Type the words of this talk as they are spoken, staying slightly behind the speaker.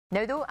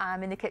Now though,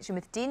 I'm in the kitchen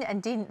with Dean,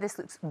 and Dean, this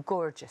looks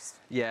gorgeous.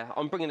 Yeah,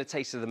 I'm bringing a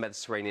taste of the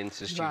Mediterranean to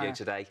the studio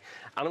today,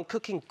 and I'm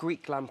cooking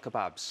Greek lamb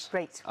kebabs.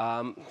 Right.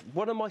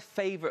 One of my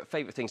favourite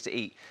things to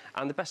eat,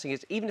 and the best thing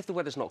is, even if the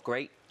weather's not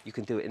great, you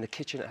can do it in the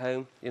kitchen at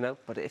home, you know,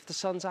 but if the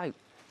sun's out,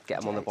 get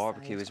them on the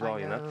barbecue as well,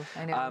 you know.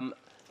 I know.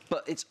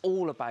 But it's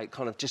all about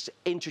kind of just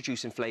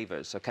introducing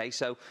flavours, okay?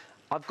 So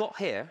I've got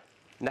here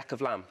neck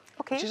of lamb,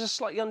 which is a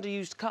slightly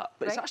underused cut,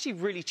 but it's actually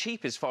really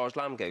cheap as far as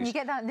lamb goes. Can you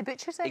get that in the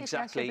butcher's side?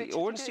 Exactly,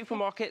 or in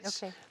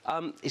supermarkets.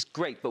 It's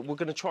great, but we're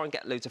going to try and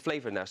get loads of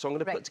flavour in there. So I'm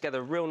going to put together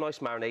a real nice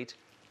marinade.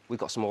 We've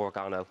got some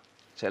oregano,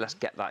 so let's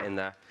get that in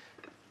there.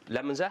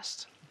 Lemon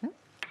zest,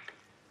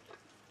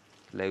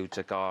 loads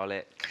of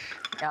garlic.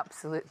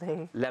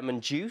 Absolutely.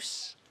 Lemon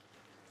juice,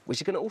 which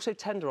is going to also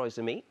tenderise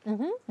the meat.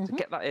 So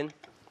get that in,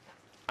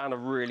 and a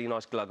really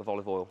nice glug of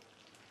olive oil.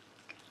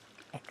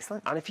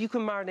 Excellent. And if you can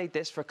marinate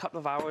this for a couple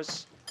of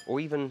hours or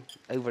even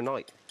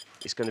overnight,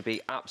 it's going to be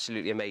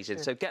absolutely amazing.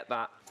 So get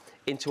that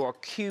into our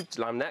cubed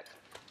lamb neck.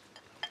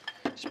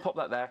 Just pop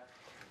that there.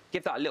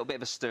 Give that a little bit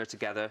of a stir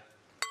together.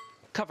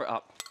 Cover it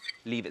up.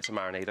 Leave it to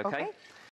marinate, okay?